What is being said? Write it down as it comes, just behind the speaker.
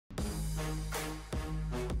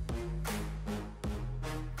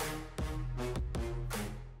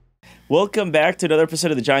Welcome back to another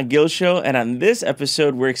episode of the Jon Gil Show. And on this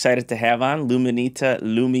episode, we're excited to have on Luminita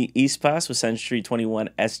Lumi Ispas with Century 21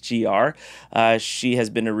 SGR. She has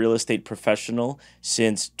been a real estate professional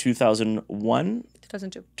since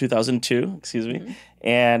 2002, excuse me. Mm-hmm.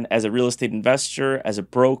 And as a real estate investor, as a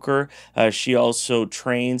broker, she also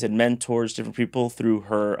trains and mentors different people through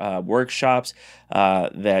her workshops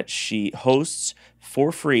that she hosts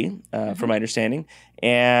for free, from my understanding.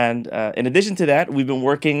 And in addition to that, we've been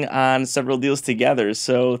working on several deals together.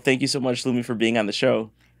 So thank you so much, Lumi, for being on the show.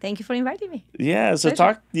 Thank you for inviting me. Yeah. So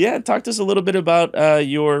talk to us a little bit about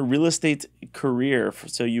your real estate career.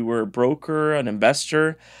 So you were a broker, an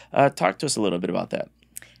investor. Talk to us a little bit about that.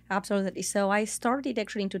 Absolutely. So I started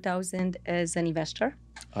actually in 2000 as an investor.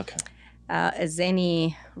 Okay. As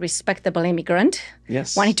any respectable immigrant.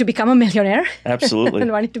 Yes. Wanting to become a millionaire. Absolutely.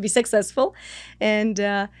 And wanting to be successful. And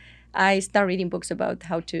I started reading books about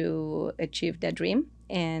how to achieve that dream.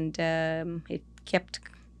 And it kept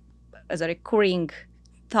as a recurring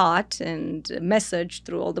thought and message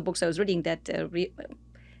through all the books I was reading that 80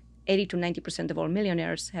 to 90% of all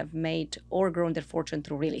millionaires have made or grown their fortune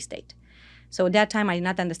through real estate. So at that time, I did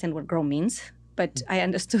not understand what grow means, but I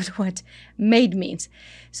understood what made means.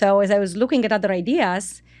 So as I was looking at other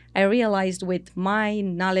ideas, I realized with my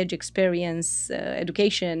knowledge, experience,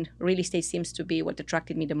 education, real estate seems to be what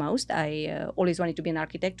attracted me the most. I always wanted to be an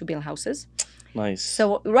architect, to build houses. Nice.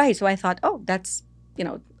 So I thought, oh, that's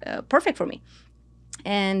perfect for me.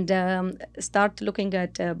 And start looking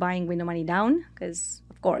at buying with no money down, because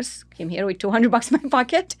of course, came here with $200 in my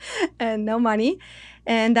pocket and no money.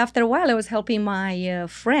 And after a while, I was helping my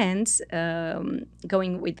friends,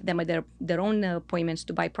 going with them at their own appointments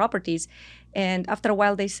to buy properties. And after a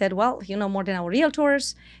while, they said, well, you know more than our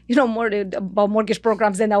realtors, you know more about mortgage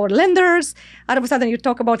programs than our lenders. All of a sudden, you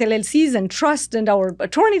talk about LLCs and trust, and our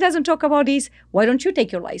attorney doesn't talk about these. Why don't you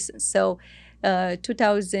take your license? So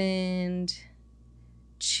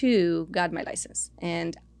 2002, got my license.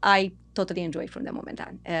 And I totally enjoyed from that moment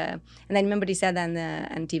on. And I remember he said on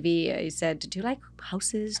TV, he said, do you like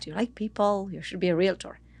houses? Do you like people? You should be a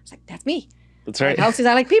realtor. I was like, that's me. That's right. I like houses,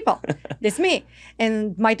 I like people. That's me.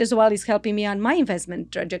 And might as well is helping me on my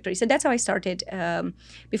investment trajectory. So that's how I started.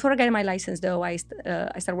 Before I got my license, though, I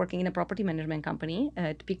started working in a property management company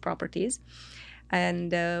at Peak Properties.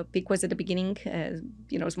 And Peak was at the beginning, a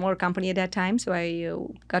smaller company at that time. So I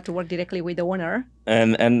got to work directly with the owner.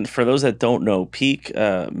 And for those that don't know, Peak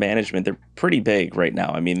Management, they're pretty big right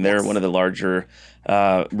now. I mean, they're one of the larger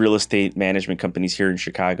real estate management companies here in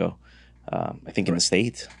Chicago. I think in the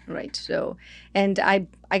state. Right. So, and I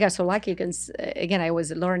got so lucky because, again, I was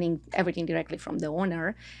learning everything directly from the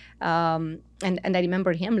owner. And I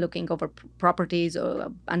remember him looking over properties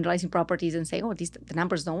or analyzing properties and saying, oh, the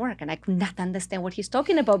numbers don't work. And I could not understand what he's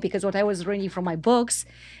talking about because what I was reading from my books,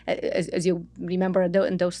 as you remember,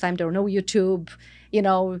 in those times, there were no YouTube,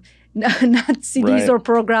 not CDs or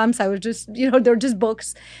programs. I was just, they're just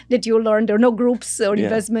books that you learn. There are no groups or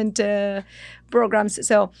investment programs.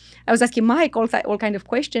 So I was asking Mike all kind of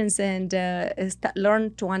questions and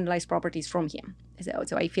learned to analyze properties from him.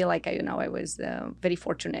 So I feel like I was very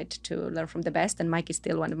fortunate to learn from the best, and Mike is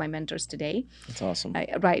still one of my mentors today. That's awesome.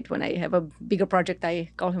 When I have a bigger project,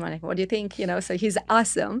 I call him. I'm like, "What do you think?" So he's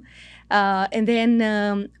awesome. And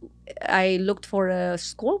then I looked for a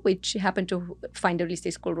school, which happened to find a real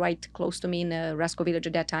estate school right close to me in Rasco Village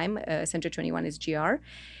at that time, Century 21 SGR.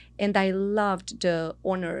 And I loved the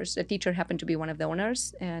owners. The teacher happened to be one of the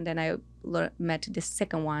owners. And then I met the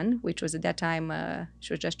second one, which was at that time,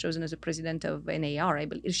 she was just chosen as a president of NAR, I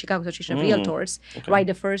believe, Chicago Association of Realtors, right?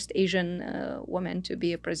 The first Asian woman to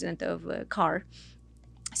be a president of CAR.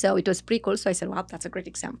 So it was pretty cool. So I said, wow, that's a great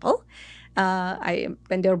example. And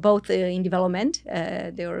they were both in development.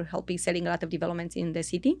 They were helping selling a lot of developments in the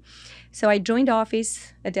city. So I joined the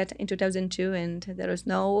office in 2002, and there was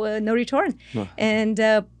no return. And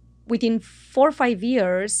within 4 or 5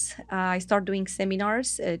 years, I started doing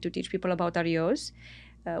seminars to teach people about REOs.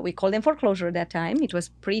 We called them foreclosure at that time. It was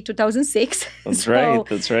pre-2006. That's right.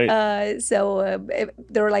 So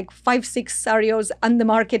there were like 5-6 REOs on the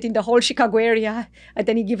market in the whole Chicago area at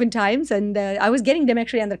any given times. And I was getting them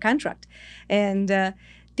actually under contract and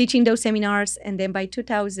teaching those seminars. And then by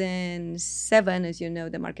 2007, as you know,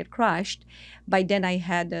 the market crashed. By then I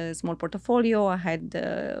had a small portfolio.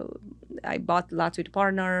 I bought lots with a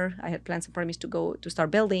partner. I had plans and permits to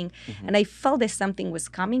start building. And I felt that something was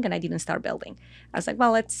coming and I didn't start building. I was like,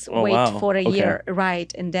 well, let's wait for a year.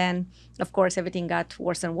 Right. And then, of course, everything got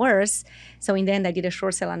worse and worse. So in the end, I did a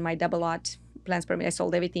short sale on my double lot plans permit. I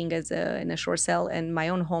sold everything in a short sale, and my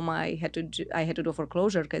own home I had to do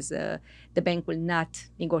foreclosure because the bank will not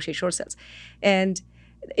negotiate short sales. And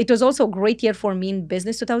it was also a great year for me in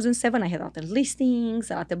business, 2007. I had a lot of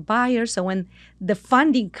listings, a lot of buyers. So when the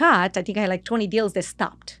funding cut, I think I had like 20 deals that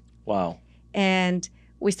stopped. Wow. And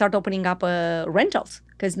we started opening up rentals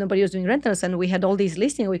because nobody was doing rentals. And we had all these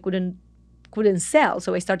listings we couldn't sell.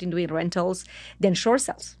 So I started doing rentals, then short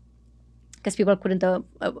sales. Because people couldn't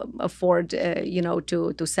afford,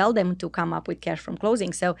 to sell them, to come up with cash from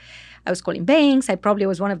closing. So I was calling banks. I probably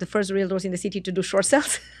was one of the first realtors in the city to do short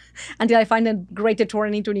sales until I find a great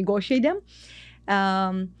attorney to negotiate them.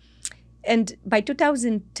 And by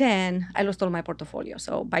 2010, I lost all my portfolio.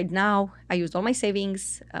 So by now, I used all my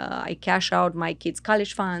savings. I cash out my kids'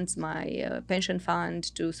 college funds, my pension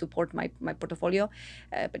fund to support my portfolio,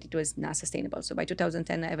 but it was not sustainable. So by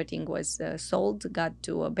 2010, everything was sold, got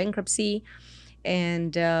to a bankruptcy,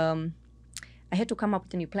 and I had to come up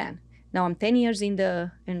with a new plan. Now I'm 10 years in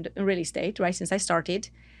real estate, right, since I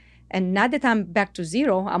started. And not that I'm back to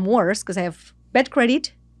zero, I'm worse because I have bad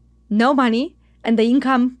credit, no money, and the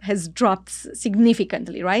income has dropped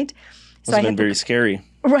significantly, right? So it's been very scary.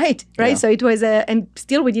 Right. Yeah. So it was, and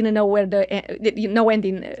still we didn't know where no end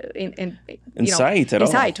in sight at all.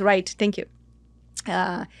 In sight, right? Thank you.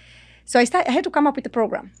 So I had to come up with a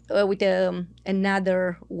program with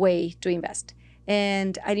another way to invest.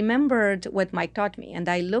 And I remembered what Mike taught me, and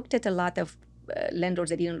I looked at a lot of lenders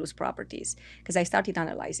that didn't lose properties because I started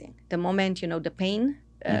analyzing. The moment, the pain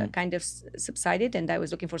kind of subsided and I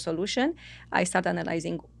was looking for a solution, I started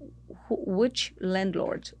analyzing which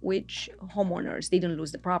landlords, which homeowners didn't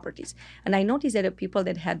lose the properties. And I noticed that the people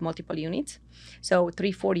that had multiple units, so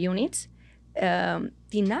 3-4 units,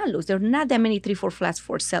 did not lose. There are not that many 3-4 flats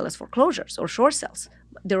for sellers, foreclosures or short sales.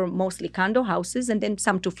 There were mostly condo houses and then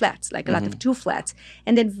some 2 flats, like a lot of 2 flats.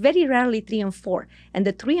 And then very rarely 3 and 4. And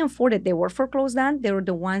the 3 and 4 that they were foreclosed on, they were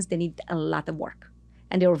the ones that need a lot of work.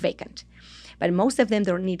 And they were vacant. But most of them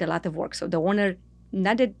don't need a lot of work. So the owner,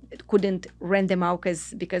 not that couldn't rent them out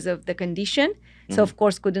because of the condition. So of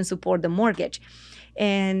course couldn't support the mortgage.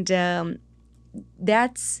 And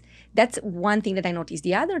that's one thing that I noticed.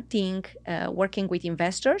 The other thing, working with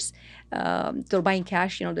investors, they're buying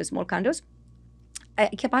cash, the small condos, I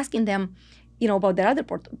kept asking them, about their other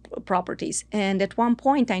properties. And at one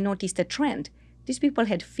point I noticed a trend. These people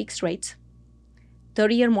had fixed rates,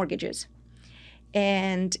 30-year mortgages.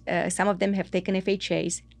 And some of them have taken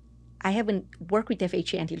FHAs. I haven't worked with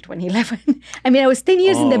FHA until 2011. I mean, I was 10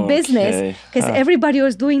 years in the business because everybody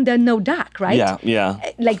was doing the no doc, right? Yeah.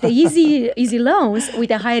 Like the easy loans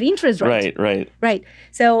with a higher interest rate. Right.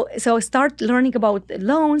 So start learning about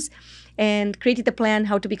loans and created a plan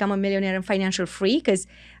how to become a millionaire and financial free. Because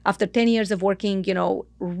after 10 years of working,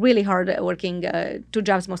 really hard, working 2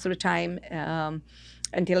 jobs most of the time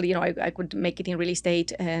until, I could make it in real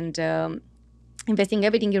estate and investing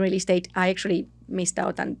everything in real estate, I actually missed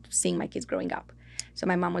out on seeing my kids growing up. So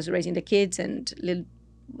my mom was raising the kids and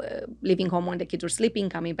leaving home when the kids were sleeping,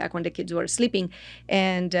 coming back when the kids were sleeping.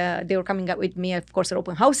 And they were coming up with me, of course, at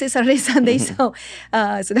open houses Saturday, Sunday. So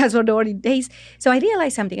that's what the early days. So I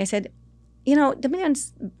realized something. I said, the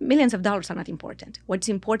millions of dollars are not important. What's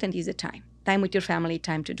important is the time with your family,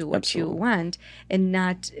 time to do what you want, and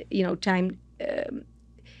not, time...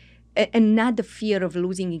 and not the fear of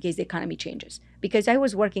losing in case the economy changes. Because I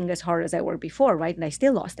was working as hard as I worked before, right? And I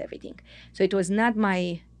still lost everything. So it was not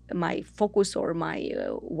my focus or my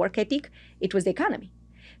work ethic. It was the economy.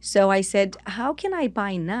 So I said, how can I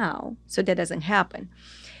buy now so that doesn't happen?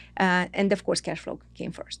 And of course, cash flow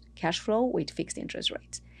came first. Cash flow with fixed interest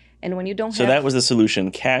rates. And when you don't So that was the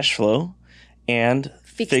solution, cash flow and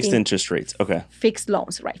fixed interest rates. Okay. Fixed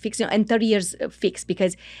loans, right? Fixed and 30 years fixed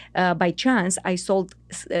because by chance I sold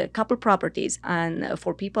a couple properties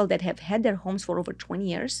for people that have had their homes for over 20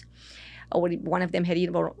 years. One of them had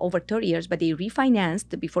it for over 30 years, but they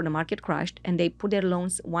refinanced before the market crashed and they put their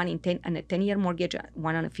loans, one on a 10-year mortgage,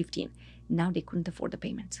 one on a 15. Now they couldn't afford the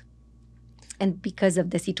payments. And because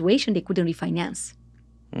of the situation, they couldn't refinance.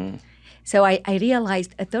 So I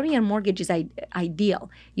realized a 30-year mortgage is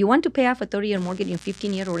ideal. You want to pay off a 30-year mortgage in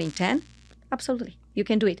 15 years or in 10? Absolutely. You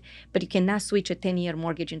can do it. But you cannot switch a 10-year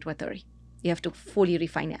mortgage into a 30. You have to fully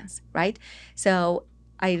refinance, right? So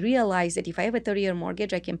I realized that if I have a 30-year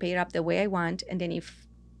mortgage, I can pay it up the way I want. And then if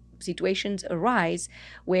situations arise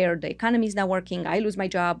where the economy is not working, I lose my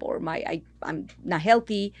job or I'm not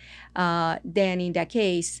healthy, then in that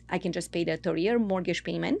case, I can just pay the 30-year mortgage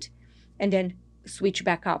payment and then switch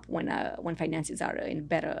back up when finances are in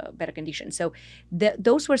better condition. So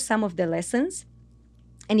those were some of the lessons.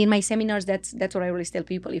 And in my seminars, that's what I always tell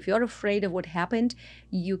people. If you're afraid of what happened,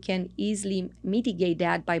 you can easily mitigate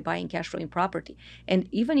that by buying cash flowing property. And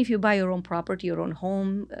even if you buy your own property, your own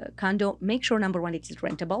home, condo, make sure, number one, it is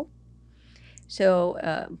rentable. So,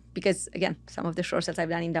 because again, some of the short sales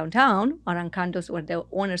I've done in downtown are on condos where the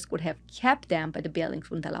owners could have kept them, but the buildings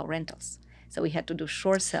wouldn't allow rentals. So we had to do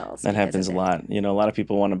short sales. That happens a lot. You know, a lot of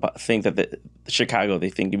people want to think that Chicago, they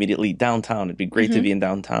think immediately downtown. It'd be great to be in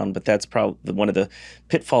downtown, but that's probably one of the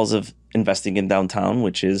pitfalls of investing in downtown,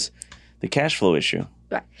 which is the cash flow issue.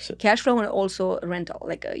 Right. So, cash flow and also rental.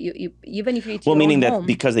 Like you even if it's meaning that home,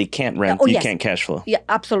 because they can't rent, you can't cash flow. Yeah,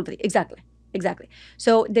 absolutely. Exactly.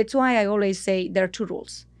 So that's why I always say there are two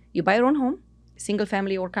rules. You buy your own home, single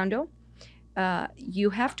family or condo, you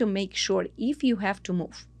have to make sure if you have to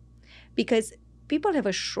move. Because people have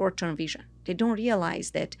a short-term vision. They don't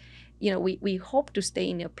realize that, we hope to stay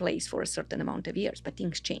in a place for a certain amount of years, but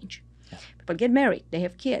things change. Yeah. People get married, they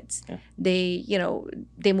have kids, they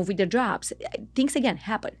move with their jobs. Things again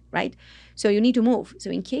happen, right? So you need to move. So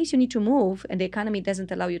in case you need to move and the economy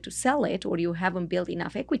doesn't allow you to sell it, or you haven't built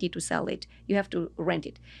enough equity to sell it, you have to rent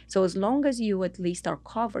it. So as long as you at least are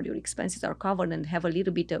covered, your expenses are covered and have a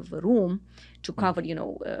little bit of room to cover,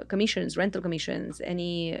 commissions, rental commissions,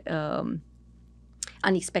 any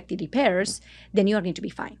unexpected repairs, then you are going to be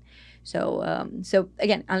fine. So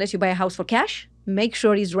again, unless you buy a house for cash, make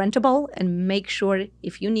sure it's rentable, and make sure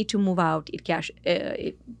if you need to move out, it's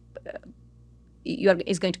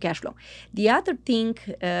going to cash flow. The other thing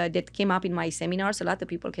that came up in my seminars, a lot of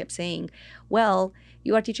people kept saying, well,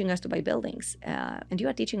 you are teaching us to buy buildings, and you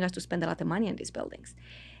are teaching us to spend a lot of money on these buildings.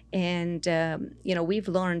 And, we've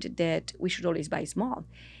learned that we should always buy small.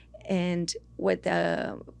 And what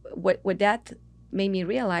that made me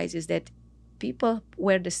realize is that people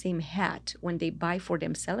wear the same hat when they buy for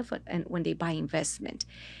themselves and when they buy investment.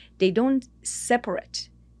 They don't separate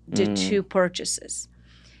the two purchases.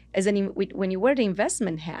 When you wear the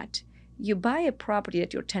investment hat, you buy a property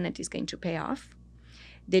that your tenant is going to pay off,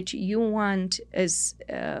 that you want as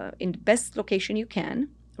in the best location you can,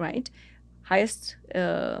 right? Highest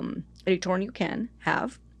return you can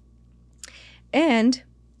have, and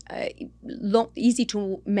easy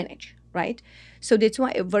to manage, right? So that's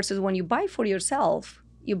why, versus when you buy for yourself,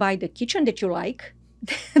 you buy the kitchen that you like,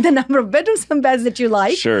 the number of bedrooms and beds that you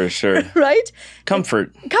like. Sure. Right?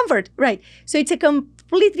 Comfort, right. So it's a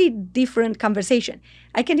completely different conversation.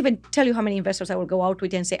 I can't even tell you how many investors I will go out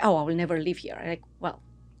with and say, oh, I will never live here. I'm like, well,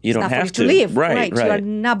 you don't have to live. Right. You are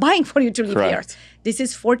not buying for you to live here. This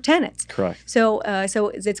is for tenants. Correct. So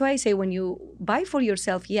that's why I say when you buy for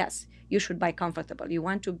yourself, yes, you should buy comfortable. You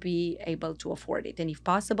want to be able to afford it. And if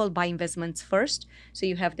possible, buy investments first so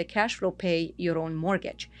you have the cash flow pay your own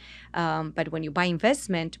mortgage. But when you buy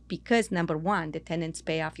investment, because number one, the tenants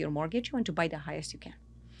pay off your mortgage, you want to buy the highest you can.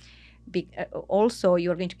 Also,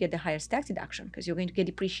 you're going to get the highest tax deduction because you're going to get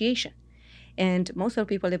depreciation. And most of the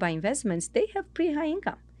people that buy investments, they have pretty high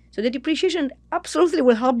income. So the depreciation absolutely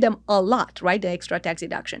will help them a lot, right? The extra tax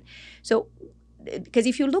deduction. So because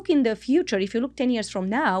if you look in the future, if you look 10 years from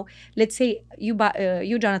now, let's say you buy,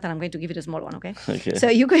 Jonathan, I'm going to give you the small one, okay? Okay. So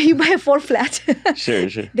you buy a 4 flat. Sure.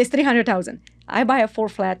 That's 300,000. I buy a 4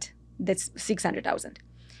 flat, that's 600,000.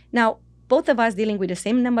 Now, both of us dealing with the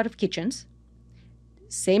same number of kitchens,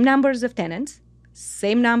 same numbers of tenants,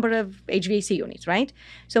 same number of HVAC units, right?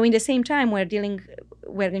 So in the same time, we're going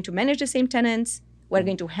to manage the same tenants, we're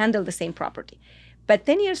going to handle the same property. But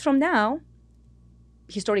 10 years from now,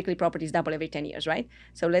 historically properties double every 10 years, right?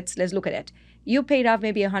 So let's look at it. You paid off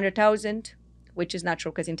maybe 100,000, which is not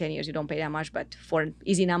true because in 10 years you don't pay that much, but for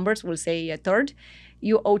easy numbers, we'll say a third.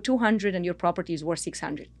 You owe 200 and your property is worth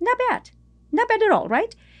 600. Not bad at all,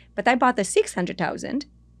 right? But I bought the 600,000.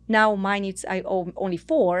 Now mine I owe only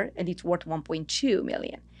 4 and it's worth 1.2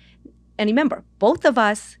 million. And remember, both of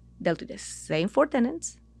us dealt with the same 4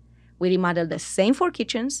 tenants. We remodeled the same 4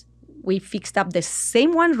 kitchens. We fixed up the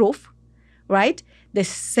same 1 roof, right? The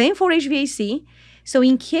same for HVAC. So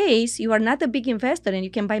in case you are not a big investor and you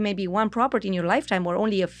can buy maybe 1 property in your lifetime or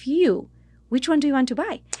only a few, which one do you want to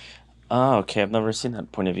buy? Oh, okay. I've never seen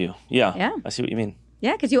that point of view. Yeah. I see what you mean.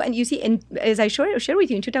 Yeah, because you see, and as I share with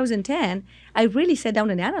you in 2010, I really sat down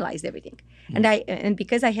and analyzed everything. And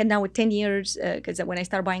because I had now 10 years, because when I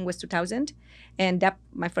started buying was 2000, and that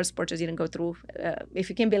my first purchase didn't go through. If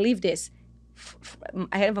you can believe this,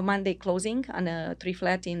 I have a Monday closing on a 3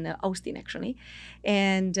 flat in Austin, actually.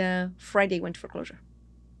 And Friday went to foreclosure.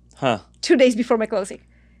 2 days before my closing.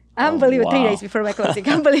 Unbelievable. 3 days before my closing.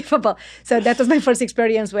 Unbelievable. So that was my first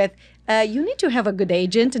experience with, you need to have a good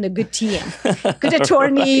agent and a good team. Good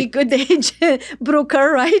attorney, good agent,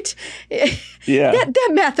 broker, right? Yeah. That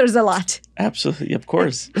matters a lot. Absolutely. Of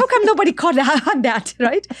course. How come nobody caught on that,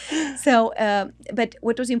 right? So, but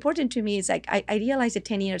what was important to me is like, I realized that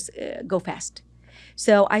 10 years go fast.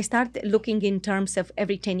 So I start looking in terms of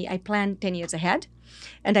every 10 years. I plan 10 years ahead,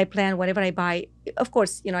 and I plan whatever I buy. Of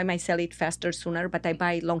course, I might sell it faster, sooner, but I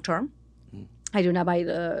buy long term. I do not buy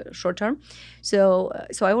the short term. So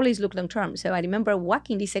I always look long term. So I remember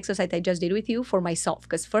walking this exercise I just did with you for myself,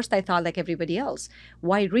 because first I thought like everybody else,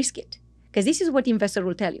 why risk it? Because this is what the investor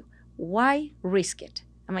will tell you. Why risk it?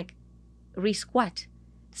 I'm like, risk what?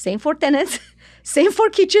 Same for tenants, same for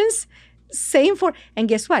kitchens, same for, and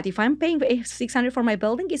guess what? If I'm paying $600 for my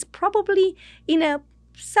building, it's probably in a,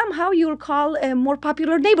 somehow you'll call a more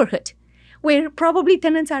popular neighborhood, where probably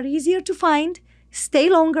tenants are easier to find, stay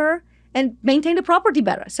longer, and maintain the property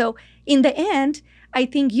better. So in the end, I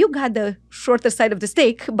think you got the shorter side of the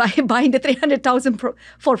stake by buying the $300,000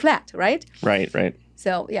 for flat, right? Right.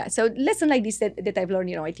 So yeah, so lesson like this that I've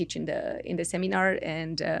learned, I teach in the seminar,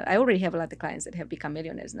 and I already have a lot of clients that have become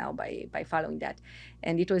millionaires now by following that.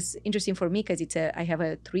 And it was interesting for me because I have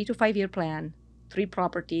a 3 to 5 year plan, 3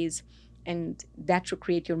 properties, and that should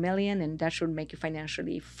create your million, and that should make you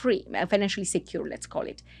financially free, financially secure, let's call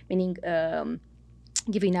it, meaning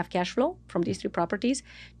give you enough cash flow from these 3 properties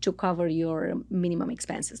to cover your minimum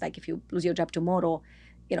expenses. Like if you lose your job tomorrow,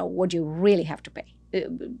 what do you really have to pay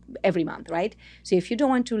every month, right? So if you don't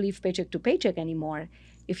want to live paycheck to paycheck anymore,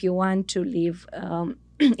 if you want to live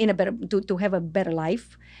in a better, to have a better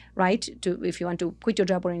life, right? If you want to quit your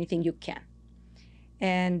job or anything, you can.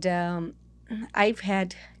 And I've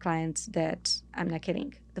had clients that, I'm not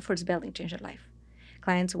kidding, the first building changed their life.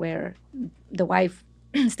 Clients where the wife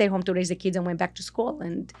stayed home to raise the kids and went back to school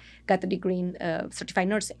and got a degree in certified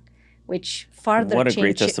nursing, which further What a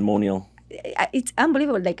great testimonial. It's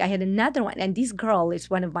unbelievable. Like I had another one, and this girl is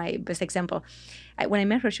one of my best example. When I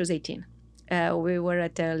met her, she was 18. We were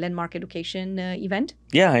at a Landmark Education event.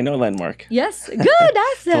 Yeah, I know Landmark. Yes, good,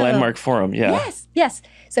 awesome. The Landmark Forum, yeah. Yes.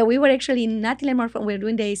 So we were actually not in Landmark Forum. We were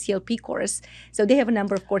doing the CLP course. So they have a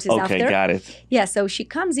number of courses after. Okay, got it. Yeah, so she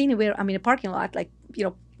comes in, I'm in a parking lot, like,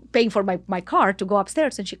 paying for my car to go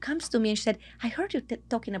upstairs, and she comes to me and she said, I heard you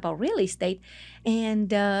talking about real estate,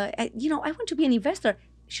 and I want to be an investor.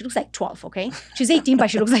 She looks like 12, okay? She's 18, but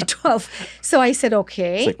she looks like 12. So I said,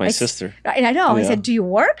 okay. It's like my sister. And I know. Yeah. I said, do you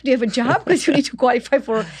work? Do you have a job? Because you need to qualify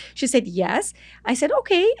for. She said, yes. I said,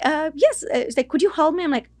 okay, yes. It's like, could you help me?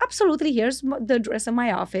 I'm like, absolutely. Here's the address of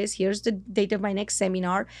my office. Here's the date of my next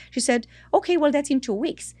seminar. She said, okay, well, that's in 2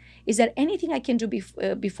 weeks. Is there anything I can do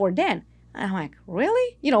before then? I'm like,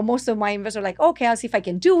 really? Most of my investors are like, okay, I'll see if I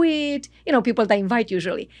can do it. People that I invite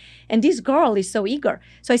usually. And this girl is so eager.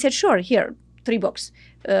 So I said, sure, here, 3 books.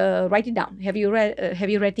 Write it down. Have you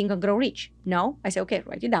read Think and Grow Rich? No? I said, okay,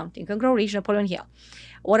 write it down. Think and Grow Rich, Napoleon Hill.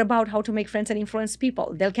 What about How to Make Friends and Influence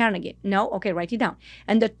People? Dale Carnegie. No? Okay, write it down.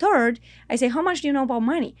 And the third, I say, how much do you know about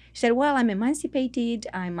money? She said, well, I'm emancipated.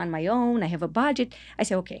 I'm on my own. I have a budget. I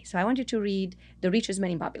said, okay, so I want you to read The Richest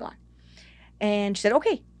Man in Babylon. And she said,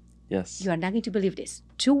 okay. Yes. You are not going to believe this.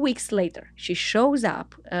 2 weeks later, she shows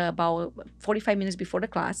up about 45 minutes before the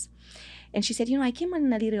class. And she said, I came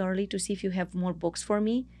in a little early to see if you have more books for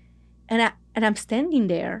me. And I'm standing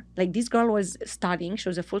there, like this girl was studying. She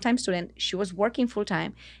was a full-time student. She was working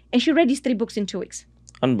full-time. And she read these 3 books in 2 weeks.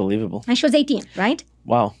 Unbelievable. And she was 18, right?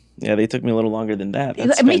 Wow. Yeah, they took me a little longer than that.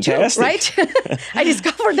 That's me fantastic. Too, right? I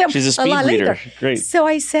discovered them She's a speed lot reader. later. Great. So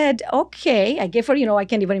I said, okay. I gave her, I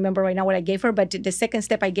can't even remember right now what I gave her, but the second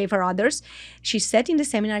step I gave her others. She sat in the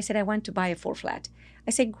seminar. I said, I want to buy a 4 flat.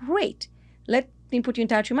 I said, great. Let me put you in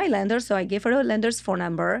touch with my lender. So I gave her a lender's phone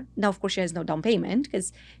number. Now, of course, she has no down payment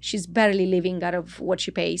because she's barely living out of what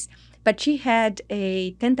she pays. But she had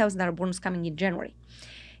a $10,000 bonus coming in January.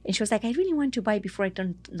 And she was like, I really want to buy before I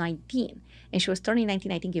turn 19. And she was turning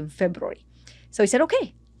 19, I think, in February. So I said,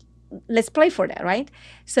 okay, let's play for that, right?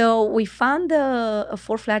 So we found a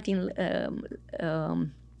 4 flat in,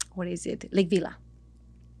 Lake Villa.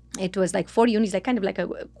 It was like 4 units, like kind of like a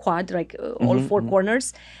quad, like all 4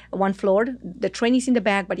 corners, 1 floor. The train is in the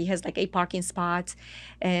back, but it has like 8 parking spots.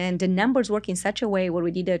 And the numbers work in such a way where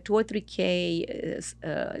we did a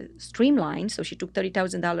 203K streamline. So she took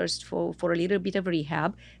 $30,000 for a little bit of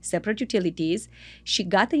rehab, separate utilities. She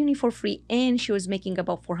got the unit for free, and she was making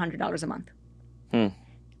about $400 a month.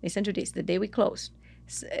 Listen to this. The day we closed,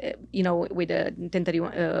 with the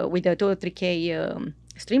 1031, with the 203K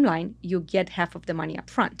streamline, you get half of the money up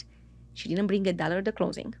front. She didn't bring $1 at the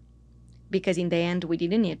closing because in the end we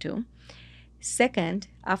didn't need to. Second,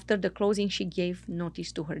 after the closing, she gave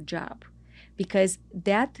notice to her job because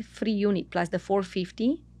that free unit plus the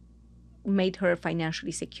 $450 made her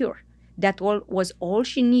financially secure. That was all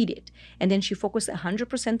she needed. And then she focused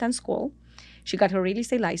 100% on school. She got her real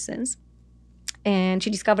estate license. And she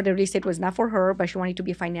discovered that real estate was not for her, but she wanted to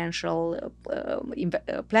be a financial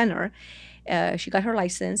planner. She got her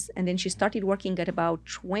license, and then she started working at about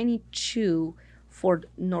 22 for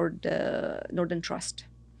Northern Trust.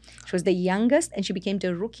 She was the youngest, and she became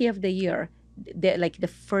the rookie of the year, the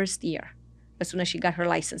first year, as soon as she got her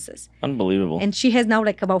licenses. Unbelievable. And she has now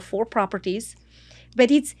like about 4 properties. But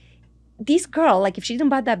it's this girl, like if she didn't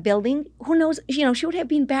buy that building, who knows, she would have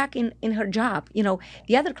been back in her job.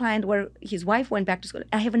 The other client where his wife went back to school,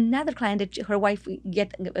 I have another client that her wife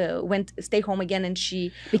stay home again, and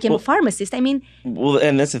she became a pharmacist. Well,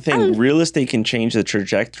 and that's the thing. Real estate can change the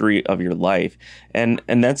trajectory of your life. And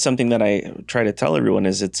that's something that I try to tell everyone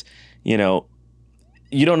is it's,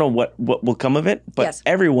 you don't know what will come of it, but yes.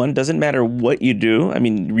 Everyone, doesn't matter what you do.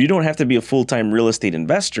 You don't have to be a full-time real estate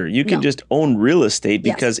investor. You can just own real estate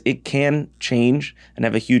because it can change and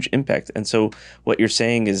have a huge impact. And so what you're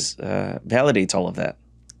saying is validates all of that.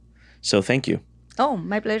 So thank you. Oh,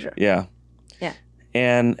 my pleasure. Yeah. Yeah.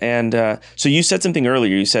 And so you said something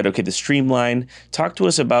earlier. You said, okay, the streamline. Talk to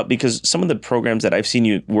us about, because some of the programs that I've seen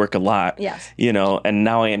you work a lot, yes. And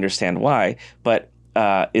now I understand why, but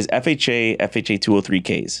is FHA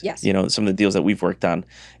 203Ks. Yes. Some of the deals that we've worked on.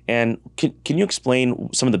 And can you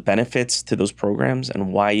explain some of the benefits to those programs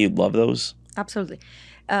and why you love those? Absolutely.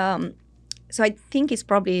 So I think it's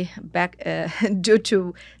probably back due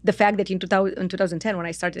to the fact that in 2010, when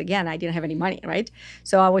I started again, I didn't have any money, right?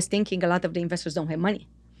 So I was thinking a lot of the investors don't have money.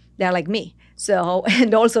 They're like me. So,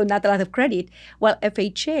 and also not a lot of credit. Well,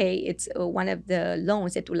 FHA, it's one of the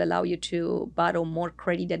loans that will allow you to borrow more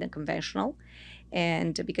credit than a conventional.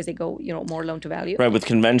 And because they go, more loan to value. Right. With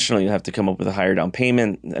conventional, you have to come up with a higher down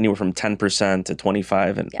payment, anywhere from 10% to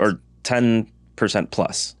 25 or 10%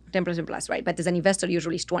 plus. 10% plus, right? But as an investor,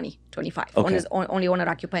 usually it's 20, 25. Okay. Only owner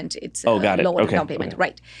occupant, it's got it. lower Okay. down payment,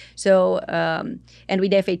 right? So, and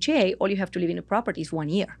with FHA, all you have to live in a property is 1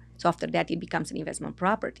 year. So after that, it becomes an investment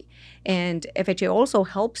property. And FHA also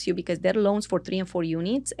helps you because their loans for 3 and 4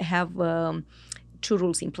 units have 2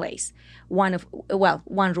 rules in place. One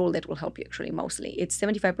rule that will help you actually mostly. It's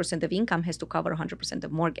 75% of income has to cover 100%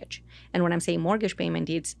 of mortgage. And when I'm saying mortgage payment,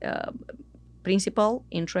 it's principal,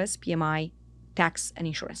 interest, PMI, tax, and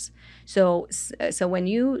insurance. So when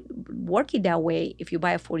you work it that way, if you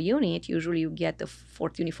buy a 4 unit, usually you get the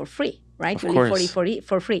 4th unit for free, right? Of course.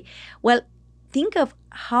 For free. Well, think of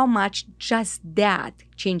how much just that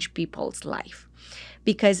changed people's life.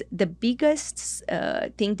 Because the biggest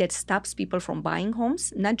thing that stops people from buying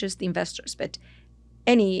homes, not just investors, but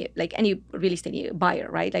any real estate buyer,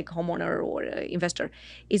 right, like homeowner or investor,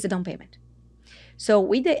 is the down payment. So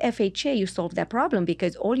with the FHA, you solve that problem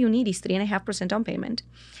because all you need is 3.5% down payment.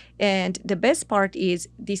 And the best part is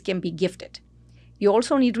this can be gifted. You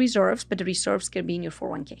also need reserves, but the reserves can be in your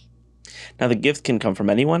 401k. Now, the gift can come from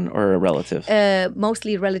anyone or a relative?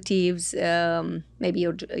 Mostly relatives, maybe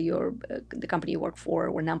the company you work for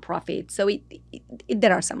or nonprofit. So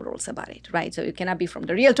there are some rules about it, right? So it cannot be from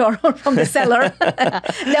the realtor or from the seller.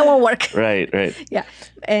 That won't work. Right. Yeah.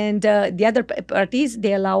 And the other part is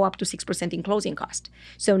they allow up to 6% in closing cost.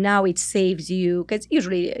 So now it saves you, because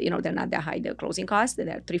usually, they're not that high, the closing costs.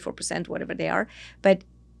 They're 3-4%, whatever they are. But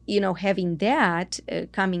having that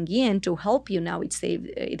coming in to help you now,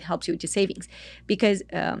 it helps you with your savings. Because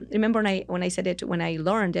remember when I said it, when I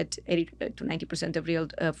learned that 80 to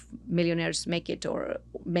 90% of millionaires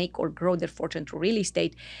make or grow their fortune through real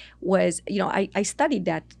estate, was, I studied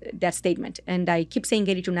that statement. And I keep saying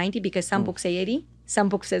 80 to 90 because some books say 80, some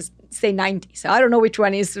books say 90. So I don't know which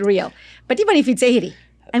one is real. But even if it's 80,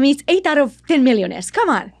 it's 8 out of 10 millionaires. Come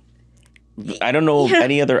on. I don't know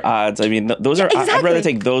any other odds. Those are. Exactly. I'd rather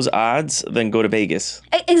take those odds than go to Vegas.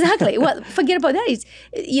 Exactly. Well, forget about that. It's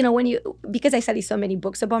because I study so many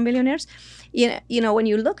books about millionaires. When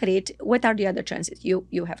you look at it, what are the other chances?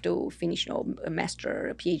 You have to finish a master,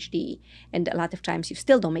 a PhD, and a lot of times you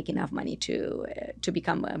still don't make enough money to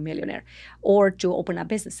become a millionaire, or to open up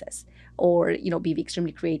businesses, or be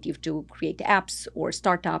extremely creative to create apps or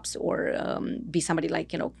startups, or be somebody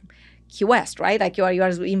like Key West, right? Like you are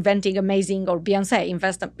inventing amazing, or Beyonce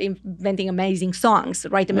inventing amazing songs,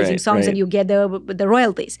 write amazing songs, right. And you get the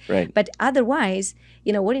royalties. Right. But otherwise,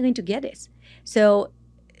 what are you going to get is? So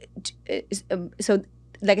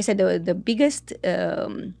like I said, the biggest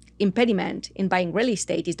impediment in buying real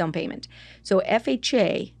estate is down payment. So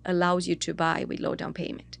FHA allows you to buy with low down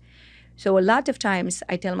payment. So a lot of times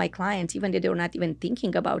I tell my clients, even if they're not even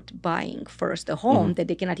thinking about buying first a home, that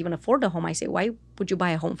they cannot even afford a home, I say, why would you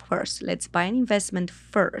buy a home first? Let's buy an investment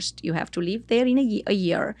first. You have to live there in a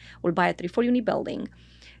year. We'll buy a 3-4 unit building,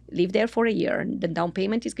 live there for a year. The down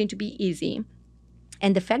payment is going to be easy.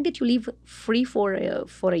 And the fact that you live free for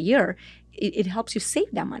a year it helps you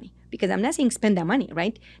save that money. Because I'm not saying spend that money,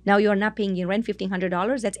 right? Now you are not paying in rent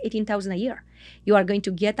 $1,500. That's $18,000 a year. You are going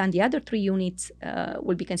to get on the other 3 units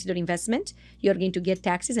will be considered investment. You are going to get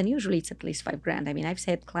taxes, and usually it's at least $5,000. I mean, I've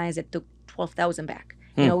had clients that took $12,000 back.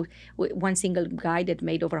 You know, one single guy that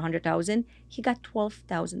made over $100,000, he got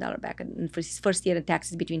 $12,000 back for his first year in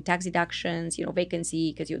taxes, between tax deductions, you know,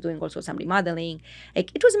 vacancy, because you're doing also some remodeling.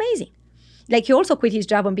 Like, it was amazing. Like, he also quit his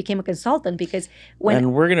job and became a consultant because when...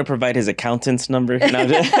 And we're going to provide his accountant's number. No,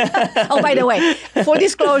 oh, by the way, full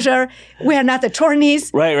disclosure, we are not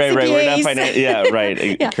attorneys. Right. CPAs. We're not yeah,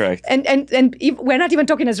 right. Yeah. Correct. And we're not even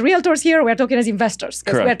talking as realtors here. We're talking as investors.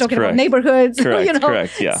 Because we're talking about neighborhoods. Correct, you know?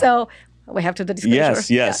 correct, yeah. So we have to do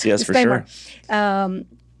disclosure. Yes, for sure.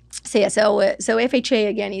 So FHA,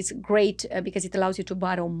 again, is great because it allows you to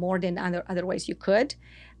borrow more than otherwise you could.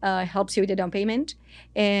 Helps you with the down payment,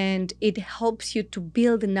 and it helps you to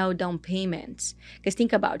build now down payments. Because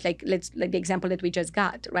think about like the example that we just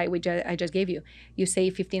got, right? I just gave you. You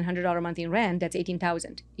save $1,500 a month in rent, that's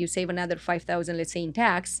 $18,000. You save another $5,000, let's say, in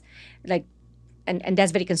tax, like, and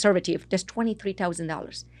that's very conservative. That's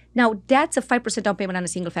 $23,000. Now that's a 5% down payment on a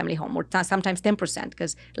single family home, or sometimes 10%.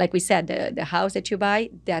 Because like we said, the house that you buy,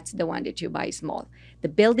 that's the one that you buy small. The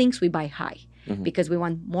buildings we buy high because we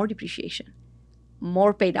want more depreciation.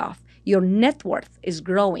 More paid off. Your net worth is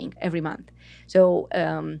growing every month. So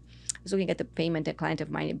I was looking at the payment. A client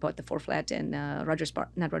of mine bought the 4-flat in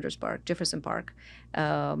Jefferson Park,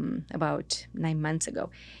 about 9 months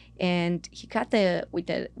ago, and he got with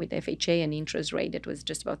the FHA an interest rate that was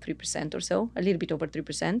just about 3% or so, a little bit over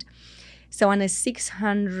 3%. So on a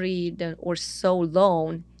 $600 or so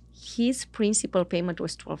loan, his principal payment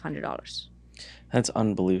was $1,200. That's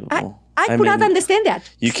unbelievable. I could not understand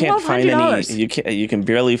that. You can't find you can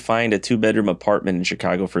barely find a 2-bedroom apartment in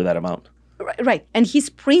Chicago for that amount. Right. And his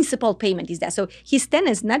principal payment is that. So his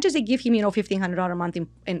tenants, not just they give him, $1,500 a month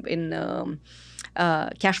in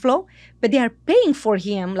cash flow, but they are paying for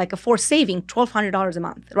him like for saving $1,200 a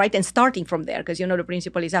month, right? And starting from there, because the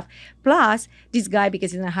principal is up. Plus, this guy,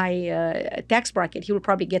 because he's in a high tax bracket, he will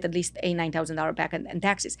probably get at least $9,000 back in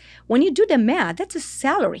taxes. When you do the math, that's a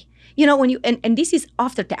salary. And this is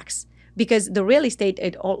after tax. Because the real estate,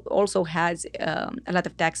 it also has a lot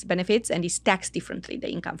of tax benefits and is taxed differently.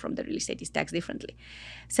 The income from the real estate is taxed differently.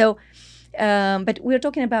 So, but we're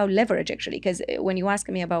talking about leverage, actually, because when you ask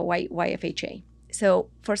me about why FHA. So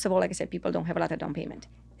first of all, like I said, people don't have a lot of down payment.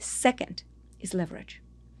 Second is leverage.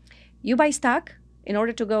 You buy stock. In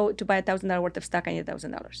order to go to buy $1,000 worth of stock, I need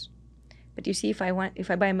 $1,000. But you see, if I buy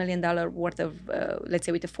 $1 million worth of, let's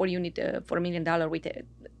say with a 4-unit for $1 million with a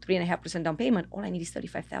 3.5% down payment, all I need is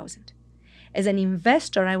 $35,000. As an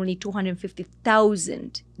investor, I will need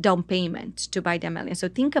 $250,000 down payment to buy that million. So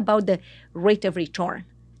think about the rate of return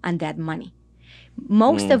on that money.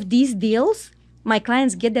 Most of these deals, my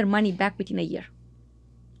clients get their money back within a year.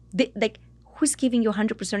 Who's giving you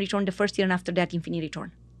 100% return the first year and after that infinite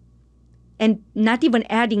return? And not even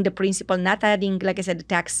adding the principal, not adding, like I said, the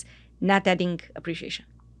tax, not adding appreciation.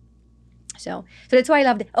 So that's why I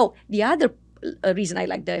love the other reason I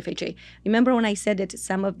like the FHA. Remember when I said that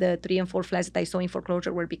some of the 3 and 4 flats that I saw in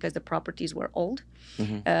foreclosure were because the properties were old,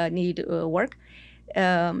 needed work.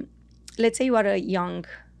 Let's say you are a young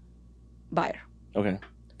buyer. Okay.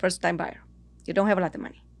 First-time buyer. You don't have a lot of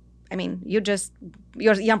money. I mean, you're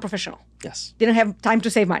a young professional. Yes. Didn't have time to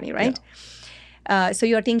save money, right? Yeah. So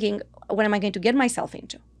you're thinking, what am I going to get myself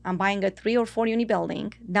into? I'm buying a 3 or 4 unit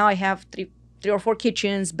building. Now I have 3 or 4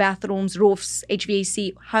 kitchens, bathrooms, roofs,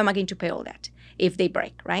 HVAC. How am I going to pay all that if they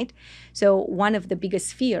break, right? So one of the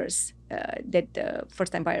biggest fears that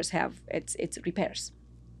first-time buyers have, it's repairs.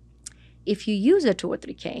 If you use a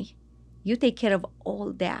 203K, you take care of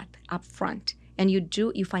all that up front. And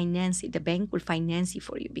you finance it. The bank will finance it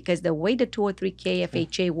for you, because the way the 203K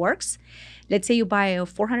FHA works, let's say you buy a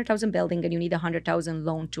 $400,000 building and you need a $100,000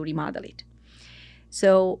 loan to remodel it.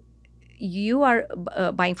 So you are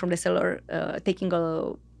buying from the seller,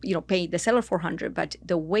 pay the seller $400,000, but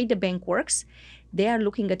the way the bank works, they are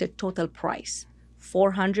looking at the total price.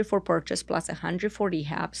 $400,000 for purchase plus $100,000 for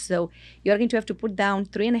rehab. So you are going to have to put down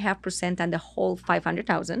 3.5% on the whole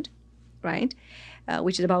 $500,000, right?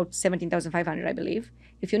 Which is about $17,500, I believe.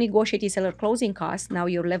 If you negotiate your seller closing costs, now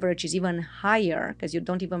your leverage is even higher, because you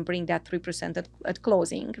don't even bring that 3% at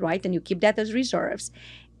closing, right? And you keep that as reserves.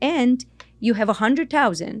 And you have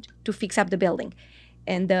 $100,000 to fix up the building.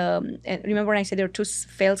 And remember when I said there are 2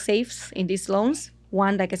 fail-safes in these loans?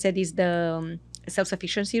 One, like I said, is the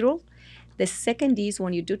self-sufficiency rule. The second is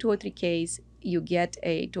when you do 203Ks, you get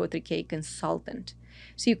a 203K consultant.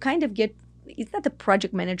 So you kind of get it's not a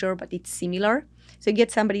project manager, but it's similar. So you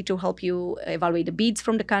get somebody to help you evaluate the bids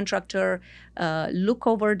from the contractor, look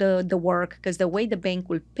over the work, because the way the bank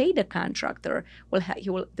will pay the contractor,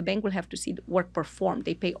 the bank will have to see the work performed.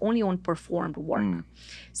 They pay only on performed work.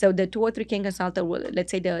 So the 203K consultant will,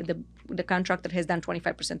 let's say the contractor has done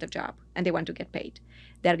 25% of the job and they want to get paid.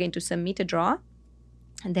 They're going to submit a draw.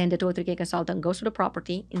 And then the 203K consultant goes to the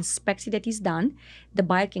property, inspects it that is done. The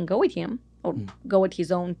buyer can go with him or go at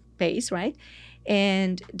his own pace, right?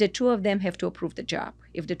 And the two of them have to approve the job.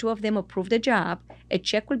 If the two of them approve the job, a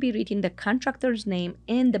check will be written in the contractor's name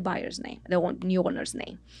and the buyer's name, the new owner's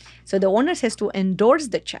name. So the owner has to endorse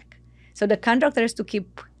the check. So the contractor has to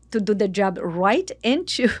do the job right and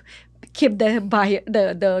to keep the buyer,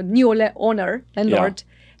 the new owner, landlord,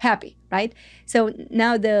 happy, right? So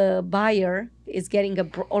now the buyer is getting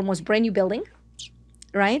almost brand new building,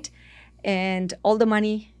 right? And all the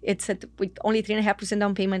money, it's with only 3.5%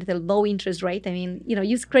 down payment at a low interest rate. I mean,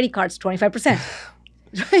 use credit cards, 25%.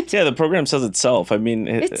 Right? Yeah, the program sells itself. I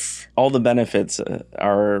mean, all the benefits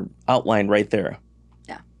are outlined right there.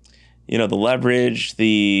 Yeah. The leverage,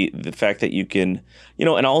 the fact that you can,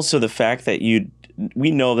 and also the fact that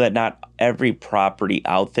we know that not every property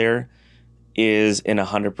out there is in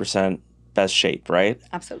 100% best shape, right?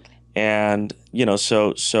 Absolutely. And,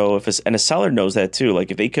 so if a seller knows that too, like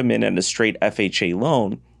if they come in at a straight FHA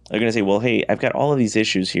loan, they're going to say, well, hey, I've got all of these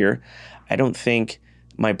issues here. I don't think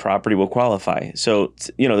my property will qualify. So,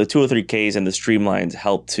 the 203Ks and the streamlines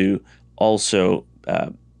help to also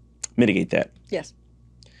mitigate that. Yes.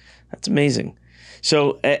 That's amazing.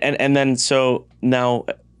 So, and then, so now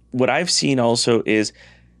what I've seen also is,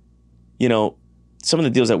 some of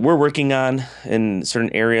the deals that we're working on in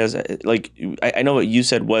certain areas, like I know what you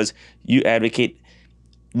said was you advocate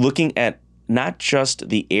looking at not just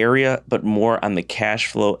the area, but more on the cash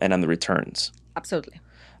flow and on the returns. Absolutely.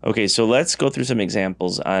 Okay, so let's go through some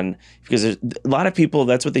examples because there's a lot of people,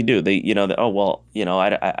 that's what they do. They,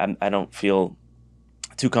 I don't feel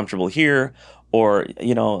too comfortable here, or,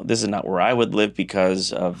 this is not where I would live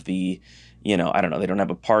because of the, I don't know, they don't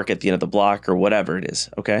have a park at the end of the block or whatever it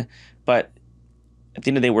is. Okay. But at the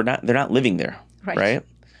end of the day, they're not living there, right?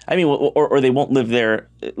 I mean, or they won't live there.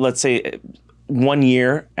 Let's say 1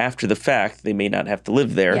 year after the fact, they may not have to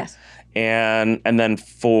live there. Yes. And then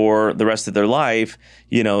for the rest of their life,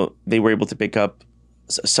 they were able to pick up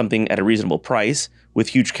something at a reasonable price with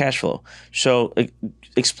huge cash flow. So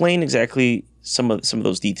explain exactly some of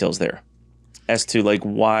those details there as to like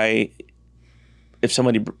why, if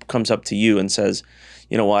somebody comes up to you and says,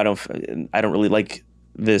 well, I don't really like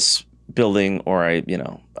this building, or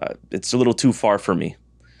it's a little too far for me.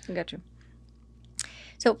 Got you.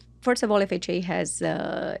 So first of all, FHA has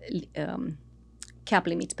cap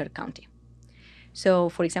limits per county. So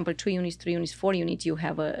for example, 2 units, 3 units, 4 units, you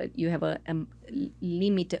have a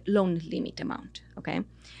loan limit amount. Okay.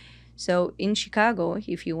 So in Chicago,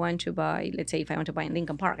 if you want to buy, let's say if I want to buy in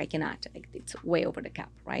Lincoln Park, I cannot. It's way over the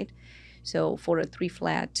cap, right? So for a 3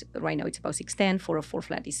 flat, right now it's about 610. For a 4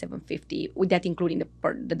 flat is 750. With that including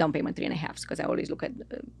the down payment 3.5, because I always look at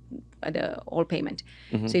the whole payment.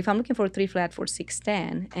 Mm-hmm. So if I'm looking for a 3 flat for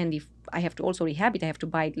 610, and if I have to also rehab it, I have to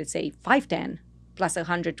buy it, let's say 510 plus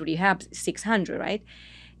 100 to rehab, 600, right?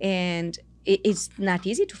 And it's not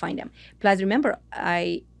easy to find them. Plus, remember,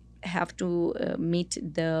 I have to meet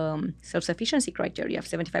the self-sufficiency criteria of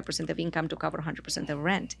 75% of income to cover 100% of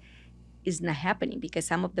rent. Is not happening because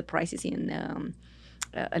some of the prices in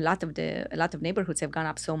a lot of neighborhoods have gone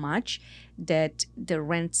up so much that the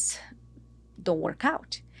rents don't work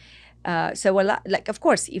out. So a lot, like, of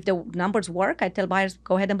course, if the numbers work, I tell buyers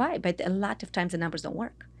go ahead and buy. But a lot of times the numbers don't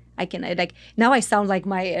work. Now I sound like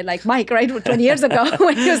Mike, right? 20 years ago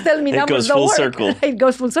when he was telling me numbers don't work. Circle. It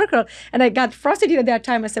goes full circle. And I got frustrated at that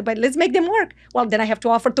time. I said, but let's make them work. Well, then I have to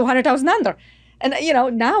offer 200,000 under. And,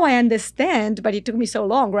 now I understand, but it took me so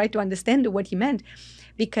long, right, to understand what he meant.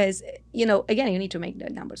 Because, again, you need to make the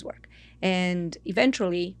numbers work. And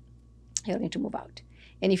eventually, you're going to move out.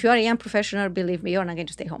 And if you are a young professional, believe me, you're not going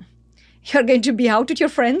to stay home. You're going to be out with your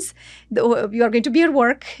friends. You are going to be at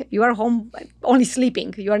work. You are home only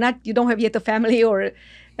sleeping. You don't have yet a family or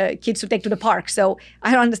kids to take to the park. So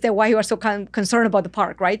I don't understand why you are so concerned about the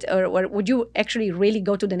park, right? Or would you actually really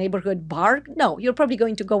go to the neighborhood bar? No, you're probably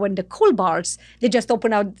going to go in the cool bars. They just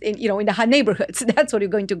open out, in the hot neighborhoods. That's where you're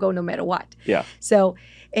going to go no matter what. Yeah. So,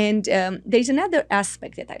 and there's another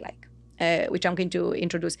aspect that I like, which I'm going to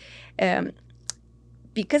introduce.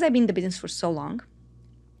 Because I've been in the business for so long,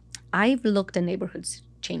 I've looked at neighborhoods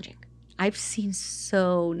changing. I've seen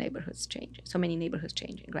so many neighborhoods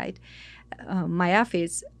changing, right? My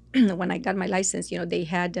office, when I got my license, they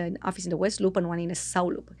had an office in the West Loop and one in the South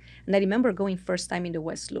Loop. And I remember going first time in the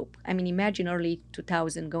West Loop. I mean, imagine early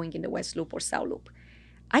 2000 going in the West Loop or South Loop.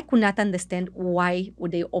 I could not understand why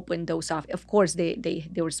would they open those off. Of course, they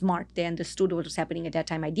were smart. They understood what was happening at that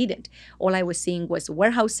time. I didn't. All I was seeing was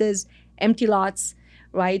warehouses, empty lots,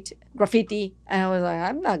 right? Graffiti. And I was like,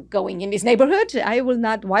 I'm not going in this neighborhood. I will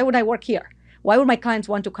not. Why would I work here? Why would my clients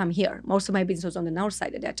want to come here? Most of my business was on the north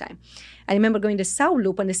side at that time. I remember going to South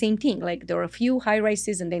Loop and the same thing. Like there were a few high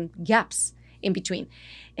rises and then gaps in between.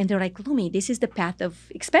 And they're like, Lumi, this is the path of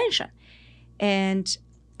expansion. And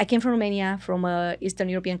I came from Romania, from an Eastern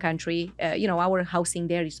European country. Our housing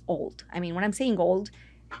there is old. I mean, when I'm saying old,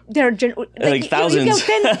 there are like thousands.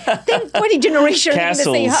 10, 20 generations Castles.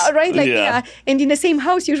 in the same house, right? Like, Yeah. And in the same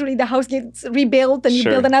house, usually the house gets rebuilt and you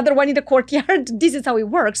Sure. build another one in the courtyard. This is how it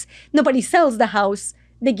works. Nobody sells the house.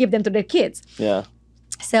 They give them to their kids. Yeah.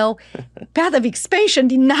 So path of expansion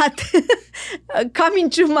did not come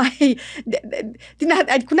into my,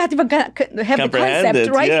 I could not even have the concept,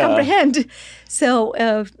 right? Yeah. Comprehend. So,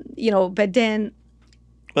 but then.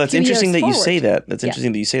 Well, that's few interesting years that you say forward. that. That's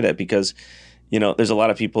interesting that you say that because, there's a lot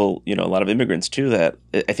of people, a lot of immigrants too, that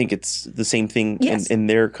I think it's the same thing Yes. in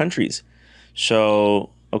their countries.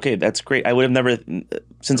 So, okay, that's great. I would have never,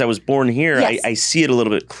 since I was born here, Yes. I see it a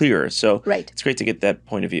little bit clearer. So Right. it's great to get that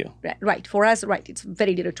point of view. Right. For us, right, it's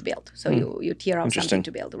very little to build. So you tear out something Interesting.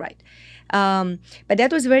 to build, right? But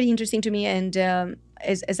that was very interesting to me. And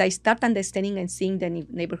as I start understanding and seeing the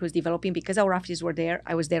neighborhoods developing, because our offices were there,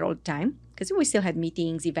 I was there all the time because we still had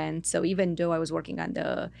meetings, events. So even though I was working on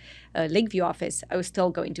the Lakeview office, I was still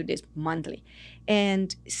going to this monthly.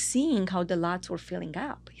 And seeing how the lots were filling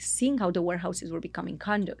up, seeing how the warehouses were becoming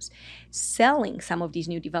condos, selling some of these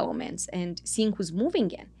new developments and seeing who's moving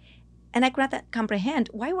in. And I could not comprehend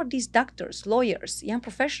why were these doctors, lawyers, young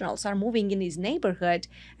professionals are moving in this neighborhood.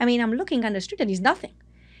 I mean, I'm looking on the street and there's nothing.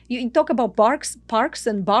 You talk about parks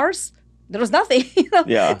and bars, there was nothing.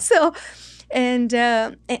 Yeah. So,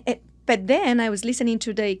 but then I was listening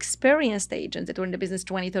to the experienced agents that were in the business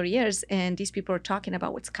 20, 30 years, and these people are talking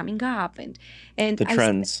about what's coming up and The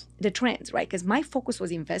trends. The trends, right? Because my focus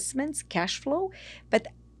was investments, cash flow, but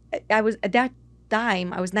I was at that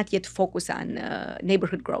time I was not yet focused on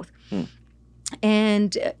neighborhood growth.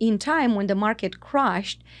 And in time when the market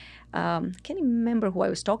crashed, I can't remember who I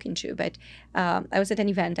was talking to, but I was at an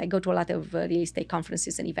event. I go to a lot of real estate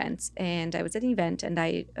conferences and events, and I was at an event and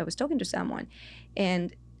I was talking to someone,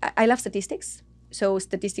 and I love statistics. So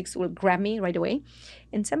statistics will grab me right away.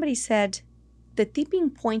 And somebody said, the tipping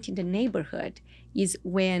point in the neighborhood is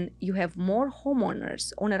when you have more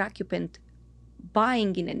homeowners, owner-occupant,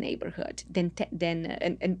 buying in a neighborhood than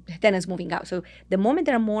tenants moving out. So the moment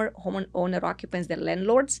there are more owner occupants than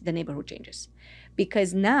landlords, the neighborhood changes.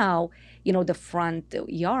 Because now, the front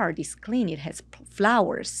yard is clean. It has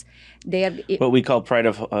flowers. What we call pride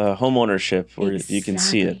of home ownership, where you can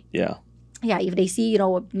see it. Exactly. Yeah. Yeah, if they see,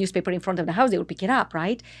 a newspaper in front of the house, they will pick it up,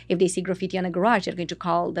 right? If they see graffiti on a garage, they're going to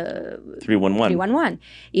call the 311.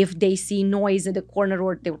 If they see noise in the corner,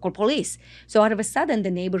 or they will call police. So all of a sudden, the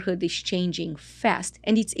neighborhood is changing fast,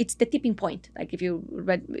 and it's the tipping point. Like if you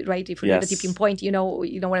read the Yes. tipping point, you know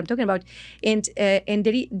what I'm talking about. And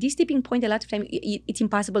this tipping point, a lot of time, it's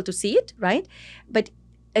impossible to see it, right? But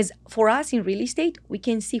as for us in real estate, we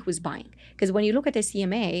can see who's buying. Because when you look at a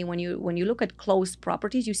CMA, when you look at closed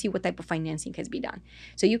properties, you see what type of financing has been done.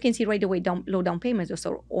 So you can see right away low down payments,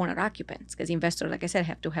 also owner occupants, because investors, like I said,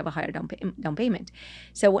 have to have a higher down payment.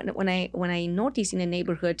 So when I notice in a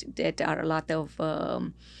neighborhood that are a lot of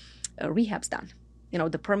rehabs done,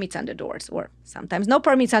 the permits on the doors, or sometimes no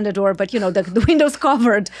permits on the door, but the windows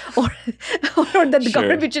covered, or the Sure.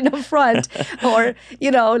 garbage in the front, or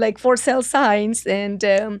like for sale signs and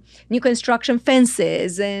new construction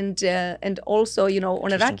fences, and also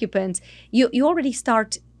owner occupants. You already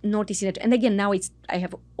start noticing it. And again, now I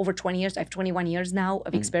have over 20 years. I have 21 years now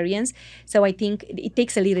of experience. So I think it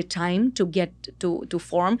takes a little time to get to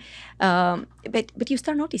form, but you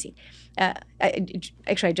start noticing.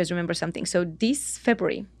 I just remember something. So this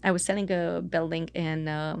February, I was selling a building in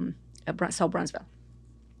South Bronzeville.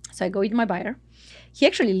 So I go with my buyer. He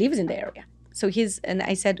actually lives in the area. So and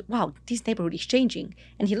I said, wow, this neighborhood is changing.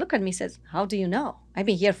 And he looked at me and says, how do you know? I've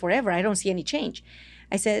been here forever. I don't see any change.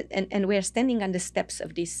 I said, and we're standing on the steps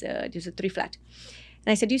of this a 3-flat.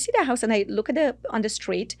 And I said, do you see the house? And I look on the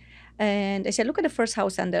street, and I said, look at the first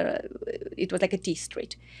house it was like a T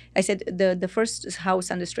street. I said, the first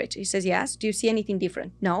house on the street. He says, yes. Do you see anything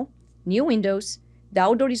different? No. New windows. The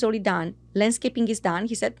outdoor is already done. Landscaping is done.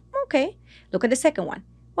 He said, okay. Look at the second one.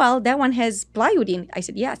 well, that one has plywood in. I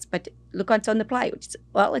said, yes, but look what's on the plywood.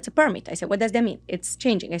 Well, it's a permit. I said, what does that mean? It's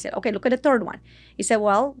changing. I said, okay, look at the third one. He said,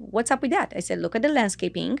 well, what's up with that? I said, look at the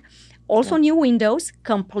landscaping. Also new windows,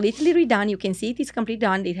 completely redone. You can see it is completely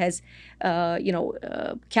done. It has,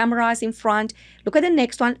 cameras in front. Look at the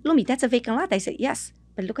next one. Lumi, that's a vacant lot. I said, yes,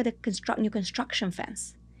 but look at the new construction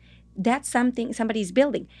fence. That's something somebody is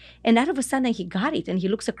building. And out of a sudden, he got it. And he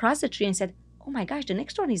looks across the tree and said, oh my gosh, the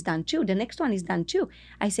next one is done too. The next one is done too.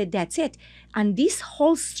 I said, that's it. On this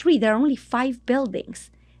whole street, there are only 5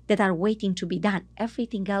 buildings that are waiting to be done.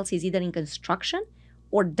 Everything else is either in construction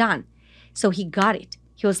or done. So he got it.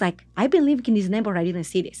 He was like, I've been living in this neighborhood. I didn't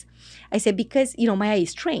see this. I said, because, my eye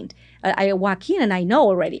is trained. I walk in and I know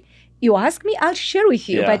already. You ask me, I'll share with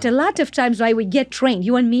you. Yeah. But a lot of times, we get trained.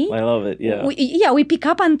 You and me. I love it. Yeah. We pick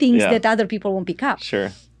up on things that other people won't pick up.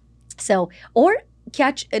 Sure. So, or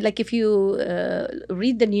catch, like if you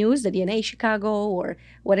read the news, the DNA Chicago or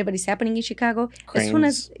whatever is happening in Chicago, Cranes. as soon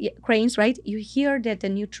as cranes, right? You hear that a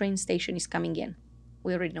new train station is coming in.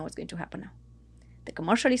 We already know what's going to happen now. The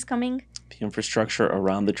commercial is coming. The infrastructure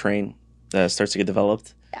around the train starts to get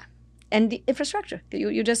developed. Yeah. And the infrastructure.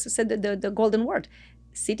 You just said the golden word.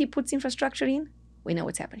 City puts infrastructure in, we know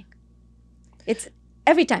what's happening. It's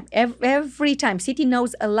every time. Every time. City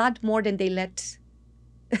knows a lot more than they let.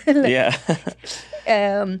 Yeah.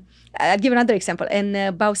 I'll give another example. And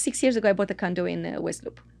about 6 years ago, I bought a condo in West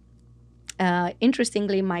Loop.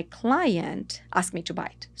 Interestingly, my client asked me to buy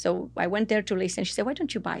it. So I went there to list and she said, why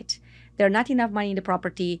don't you buy it? There's not enough money in the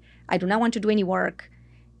property. I do not want to do any work.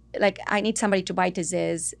 Like, I need somebody to buy it as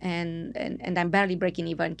is, and I'm barely breaking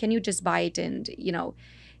even. Can you just buy it? And,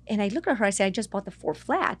 and I looked at her, I said, I just bought the 4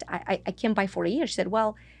 flat. I can't buy for a year. She said,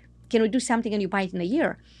 well, can we do something and you buy it in a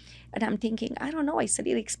year? And I'm thinking, I don't know. It's a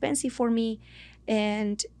little expensive for me.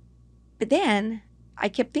 But then I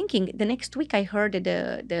kept thinking, the next week I heard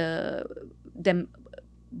that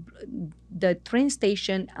the train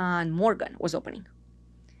station on Morgan was opening.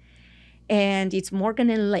 And it's Morgan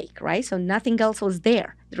and Lake, right? So nothing else was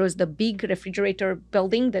there. There was the big refrigerator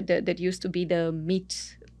building that used to be the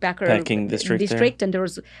meat packing district, and there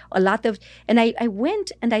was a lot of. And I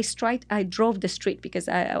went and I drove the street because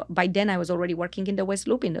by then I was already working in the West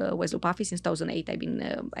Loop office since 2008.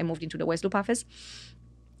 I moved into the West Loop office,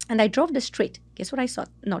 and I drove the street. Guess what I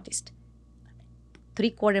noticed?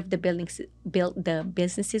 3/4 of the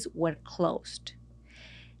businesses were closed.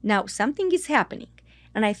 Now something is happening,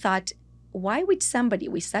 and I thought, why would somebody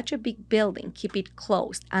with such a big building keep it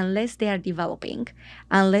closed unless they are developing,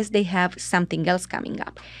 unless they have something else coming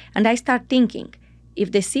up? And I start thinking,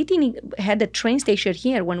 if the city had a train station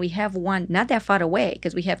here when we have one not that far away,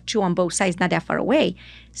 because we have 2 on both sides not that far away,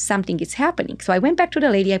 something is happening. So I went back to the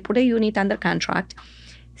lady, I put a unit under contract.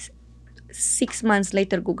 6 months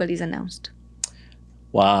later, Google is announced.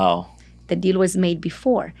 Wow. The deal was made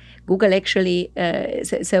before. Google actually,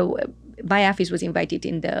 my office was invited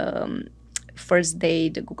in the first day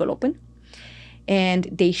the Google opened, and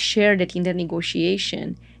they shared that in the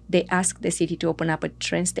negotiation, they asked the city to open up a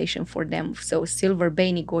train station for them. So Silver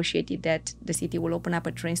Bay negotiated that the city will open up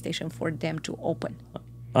a train station for them to open.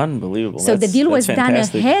 Unbelievable. So the deal was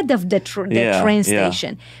fantastic. done ahead of the train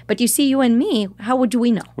station. But you see, you and me, how would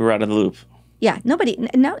we know? We're out of the loop. Yeah,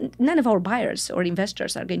 none of our buyers or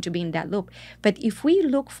investors are going to be in that loop. But if we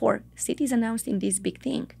look for cities announcing this big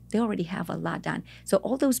thing, they already have a lot done. So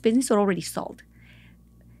all those businesses are already sold.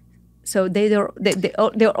 So they're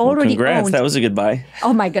already congrats, owned. That was a good buy.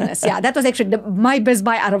 Oh my goodness, yeah, that was actually my best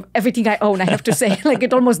buy out of everything I own. I have to say, like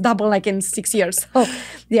it almost doubled like in 6 years. So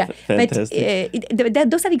yeah, fantastic. But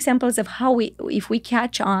those are examples of how if we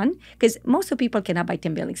catch on, because most of people cannot buy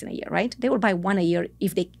 10 buildings in a year, right? They will buy 1 a year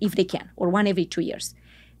if they can, or 1 every 2 years.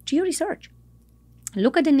 Do your research.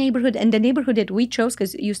 Look at the neighborhood, and the neighborhood that we chose,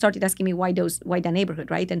 because you started asking me why the neighborhood,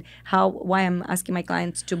 right? And why I'm asking my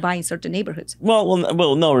clients to buy in certain neighborhoods. Well,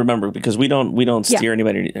 no, remember, because we don't steer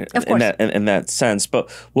anybody in that sense. But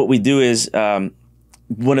what we do is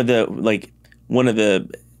one of the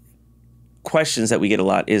questions that we get a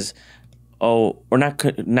lot is, or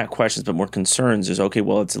not questions, but more concerns is, okay,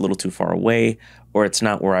 well, it's a little too far away, or it's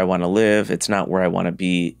not where I want to live, it's not where I want to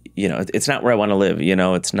be, it's not where I want to live,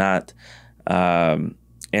 it's not.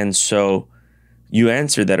 And so you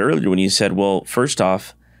answered that earlier when you said, well, first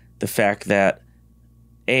off, the fact that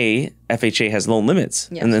FHA has loan limits,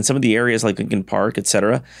 yes. And then some of the areas like Lincoln Park, et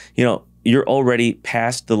cetera, you're already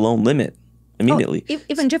past the loan limit immediately.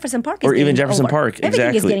 Even Jefferson Park Park,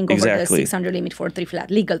 Everything is getting over exactly. the 600 limit for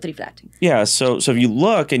legal 3 flat. Yeah, so if you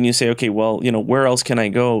look and you say, okay, well, where else can I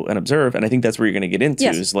go and observe? And I think that's where you're going to get into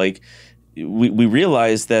is like, we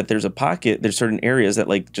realize that there's certain areas that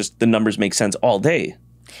like just the numbers make sense all day.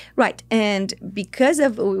 Right. And because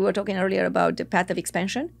of, we were talking earlier about the path of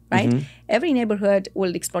expansion, right? Every neighborhood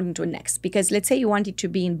will explode into a next. Because let's say you want it to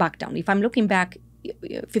be in Bucktown. If I'm looking back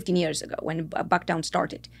 15 years ago when Bucktown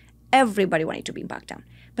started, everybody wanted to be in Bucktown.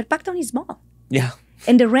 But Bucktown is small. Yeah.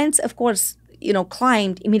 And the rents, of course,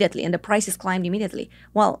 climbed immediately and the prices climbed immediately.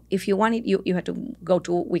 Well, if you wanted, you had to go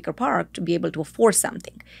to Wicker Park to be able to afford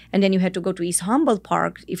something. And then you had to go to East Humboldt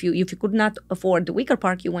Park. If you could not afford the Wicker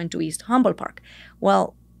Park, you went to East Humboldt Park.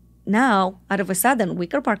 Well, now, out of a sudden,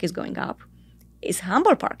 Wicker Park is going up. East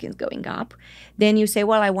Humboldt Park is going up. Then you say,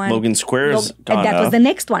 well, I want... Logan Square's gone and that up. was the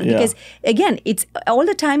next one. Yeah. Because, again, it's all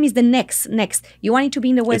the time is the next. You want it to be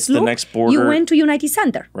in the West It's Loop. the next border. You went to United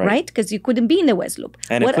Center, right? Because you couldn't be in the West Loop.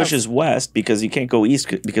 And what it pushes west because you can't go east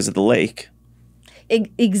because of the lake.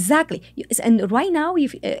 Exactly. And right now,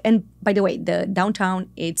 and by the way, the downtown,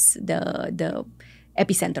 it's the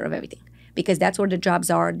epicenter of everything. Because that's where the jobs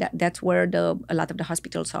are. That's where a lot of the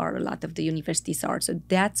hospitals are. A lot of the universities are. So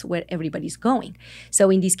that's where everybody's going. So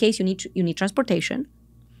in this case, you need transportation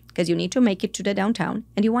because you need to make it to the downtown,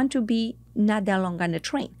 and you want to be not that long on the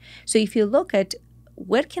train. So if you look at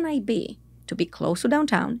where can I be to be close to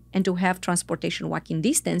downtown and to have transportation walking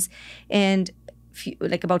distance, and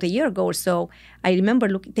like about a year ago or so, I remember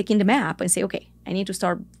taking the map and say, okay, I need to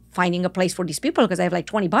start finding a place for these people because I have like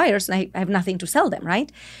 20 buyers and I have nothing to sell them,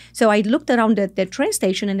 right? So I looked around the train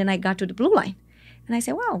station and then I got to the Blue Line. And I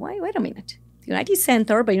said, wow, wait a minute. United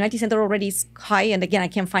Center, but United Center already is high. And again, I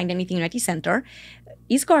can't find anything in United Center.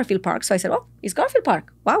 East Garfield Park. So I said, oh, East Garfield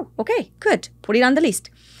Park. Wow, okay, good. Put it on the list.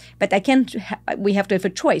 But I can't, we have to have a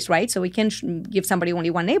choice, right? So we can't give somebody only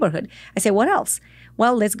one neighborhood. I said, what else?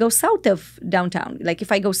 Well, let's go south of downtown. Like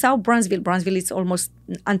if I go south, Bronzeville is almost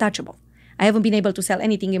untouchable. I haven't been able to sell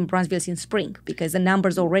anything in Bronzeville since spring because the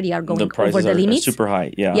numbers already are going over the limits. Super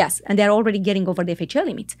high, yeah. Yes, and they're already getting over the FHA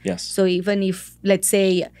limit. Yes. So even if, let's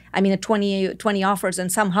say, I'm in a 20 offers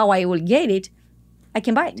and somehow I will get it, I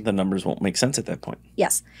can buy it. The numbers won't make sense at that point.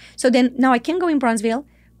 Yes. So then now I can go in Bronzeville.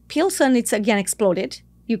 Pilsen, it's again exploded.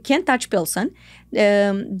 You can't touch Pilsen.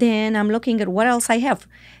 Then I'm looking at what else I have.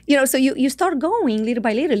 So you start going little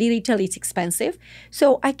by little till it's expensive.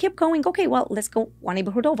 So I kept going, okay, well, let's go one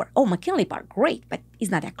neighborhood over. Oh, McKinley Park, great, but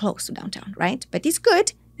it's not that close to downtown, right? But it's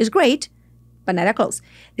good, it's great, but not that close.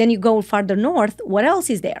 Then you go farther north, what else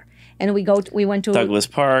is there? And we went to... Douglas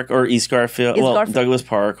Park or East Garfield. Douglas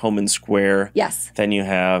Park, Homan Square. Yes. Then you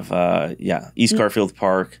have, East Garfield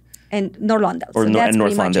Park. And North Lawndale. Or and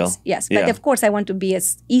North Lawndale. Yes. But of course, I want to be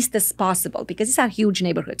as east as possible because it's a huge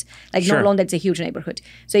neighborhood. Like North Lawndale is a huge neighborhood.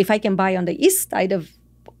 So if I can buy on the east side of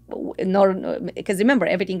North, because remember,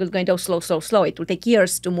 everything is going to go slow. It will take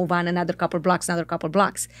years to move on another couple blocks.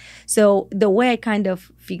 So the way I kind of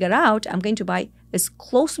figure out, I'm going to buy as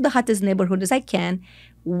close to the hottest neighborhood as I can,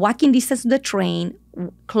 walking distance to the train,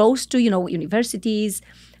 close to, universities,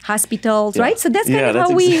 hospitals, right? So that's kind of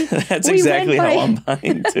how that's exactly how I'm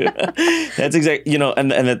buying too. That's exactly,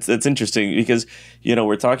 and that's interesting because,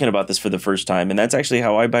 we're talking about this for the first time, and that's actually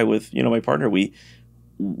how I buy with, my partner. We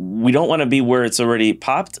don't want to be where it's already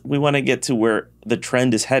popped. We want to get to where the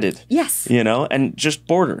trend is headed. Yes. And just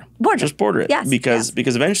border it. Yes. Because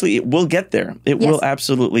eventually it will get there. It will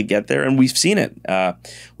absolutely get there. And we've seen it.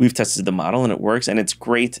 We've tested the model and it works. And it's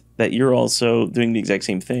great that you're also doing the exact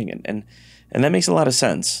same thing. And that makes a lot of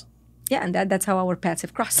sense. Yeah, and that's how our paths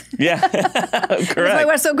have crossed. Yeah, correct. That's why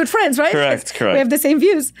we're so good friends, right? Correct. We have the same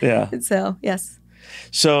views. Yeah. So, yes.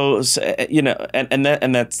 So that's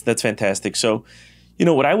fantastic. So,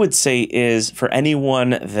 what I would say is for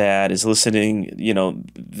anyone that is listening,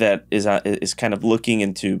 that is kind of looking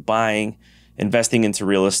into buying, investing into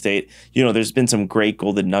real estate, there's been some great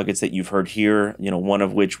golden nuggets that you've heard here, one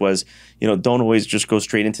of which was, don't always just go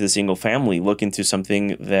straight into the single family. Look into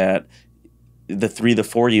something that the 3 to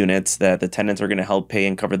 4 units that the tenants are going to help pay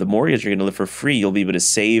and cover the mortgage. You're going to live for free. You'll be able to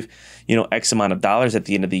save, X amount of dollars at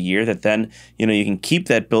the end of the year that then, you can keep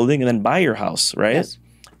that building and then buy your house, right? Yes.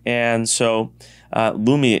 And so,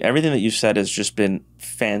 Lumi, everything that you've said has just been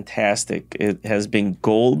fantastic. It has been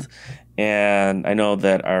gold, and I know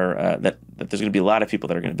that that there's going to be a lot of people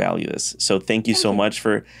that are going to value this. So thank you so much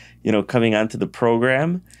for coming onto the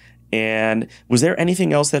program. And was there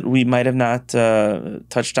anything else that we might have not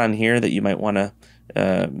touched on here that you might want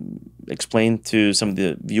to explain to some of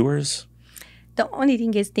the viewers? The only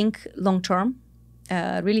thing is think long term.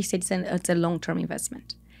 Real estate it's a long term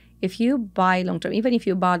investment. If you buy long-term, even if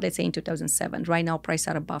you bought, let's say, in 2007, right now prices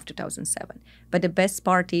are above 2007. But the best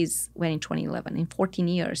part is when in 2011, in 14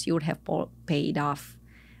 years, you would have paid off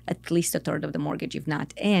at least a third of the mortgage, if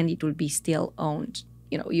not, and it will be still owned.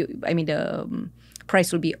 The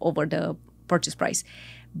price will be over the purchase price.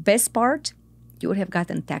 Best part, you would have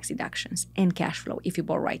gotten tax deductions and cash flow if you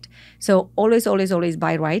bought right. So always, always, always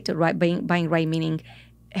buy right. Buying right meaning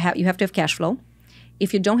you have to have cash flow.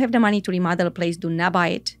 If you don't have the money to remodel a place, do not buy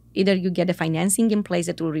it. Either you get the financing in place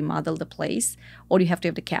that will remodel the place, or you have to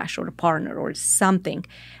have the cash or a partner or something.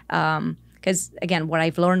 Because again, what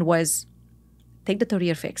I've learned was take the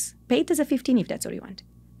 30-year fix. Pay it as a 15 if that's what you want.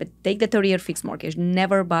 But take the 30-year fixed mortgage.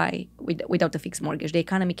 Never buy without a fixed mortgage. The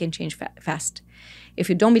economy can change fast. If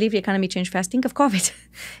you don't believe the economy changed fast, think of COVID.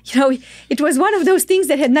 It was one of those things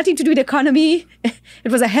that had nothing to do with the economy.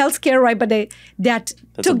 It was a health scare, right? But that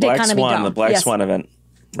took the economy down. The black swan event.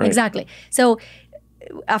 Right. Exactly. So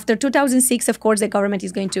after 2006, of course, the government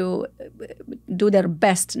is going to do their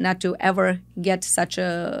best not to ever get such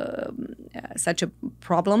a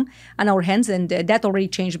problem on our hands, and that already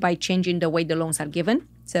changed by changing the way the loans are given.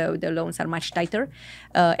 So the loans are much tighter.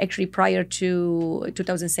 Actually, prior to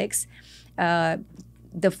 2006,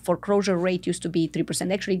 the foreclosure rate used to be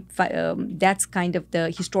 3%. Actually, that's kind of the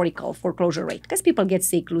historical foreclosure rate because people get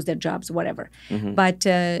sick, lose their jobs, whatever. Mm-hmm. But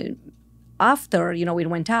after it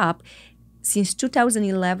went up. Since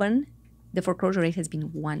 2011, the foreclosure rate has been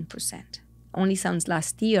 1%. Only since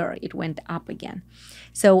last year, it went up again.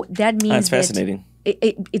 So that means that's fascinating.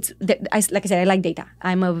 Like I said, I like data.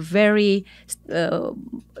 I'm a very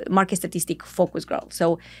market statistic focused girl.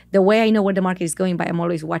 So the way I know where the market is going by, I'm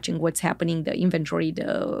always watching what's happening, the inventory,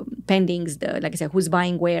 the pendings, like I said, who's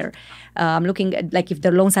buying where. I'm looking at like if the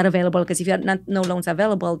loans are available, because if you have no loans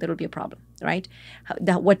available, there will be a problem, right?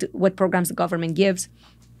 What programs the government gives.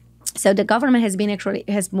 So the government has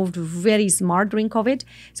moved very smart during COVID.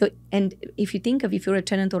 So, and if you think of if you're a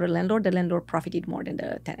tenant or a landlord, the landlord profited more than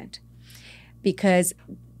the tenant, because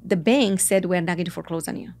the bank said we're not going to foreclose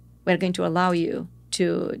on you. We're going to allow you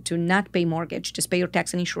to not pay mortgage, just pay your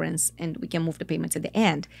tax and insurance, and we can move the payments at the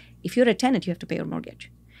end. If you're a tenant, you have to pay your mortgage,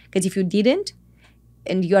 because if you didn't,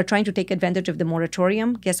 and you are trying to take advantage of the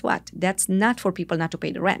moratorium, guess what? That's not for people not to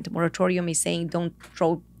pay the rent. Moratorium is saying don't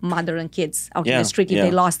throw mother and kids out in the street if they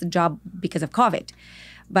lost the job because of COVID.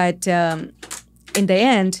 But in the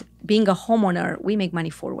end, being a homeowner, we make money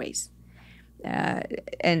 4 ways.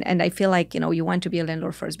 And I feel like, you want to be a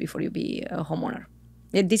landlord first before you be a homeowner.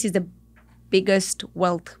 This is the biggest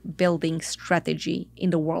wealth building strategy in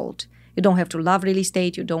the world. You don't have to love real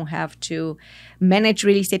estate. You don't have to manage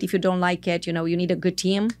real estate if you don't like it. You need a good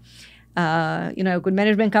team, a good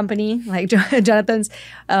management company like Jonathan's.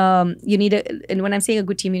 And when I'm saying a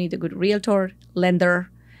good team, you need a good realtor, lender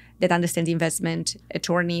that understands investment,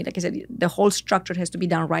 attorney. Like I said, the whole structure has to be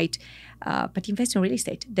done right. But invest in real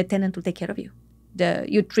estate. The tenant will take care of you.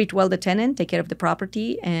 You treat well the tenant, take care of the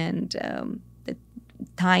property, and the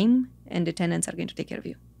time, and the tenants are going to take care of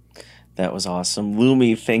you. That was awesome.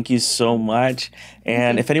 Lumi, thank you so much.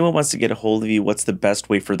 And if anyone wants to get a hold of you, what's the best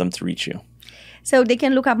way for them to reach you? So they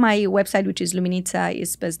can look up my website, which is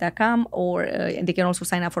luminitaispas.com, or and they can also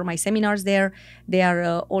sign up for my seminars there. They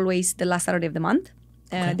are always the last Saturday of the month.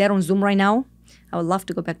 They're on Zoom right now. I would love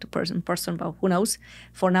to go back to person, but who knows?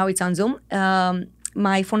 For now, it's on Zoom.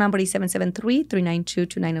 My phone number is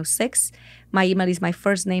 773-392-2906. My email is my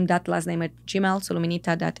first name, last name at Gmail, so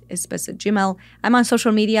luminita.ispas@gmail. I'm on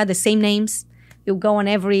social media, the same names. You go on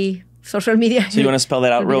every social media. So you want to spell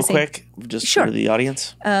that out real quick, just for the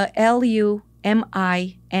audience? LUMINIT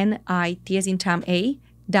as in Tom A,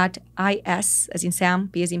 .IS as in Sam,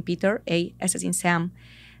 P as in Peter, A, S as in Sam,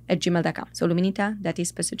 @gmail.com. So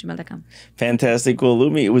luminita.ispas@gmail.com. Fantastic. Well,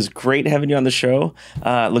 Lumi, it was great having you on the show.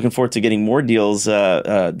 Looking forward to getting more deals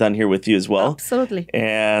done here with you as well. Absolutely.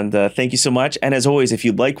 And thank you so much. And as always, if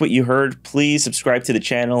you like what you heard, please subscribe to the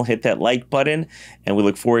channel, hit that like button, and we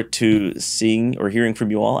look forward to seeing or hearing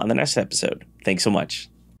from you all on the next episode. Thanks so much.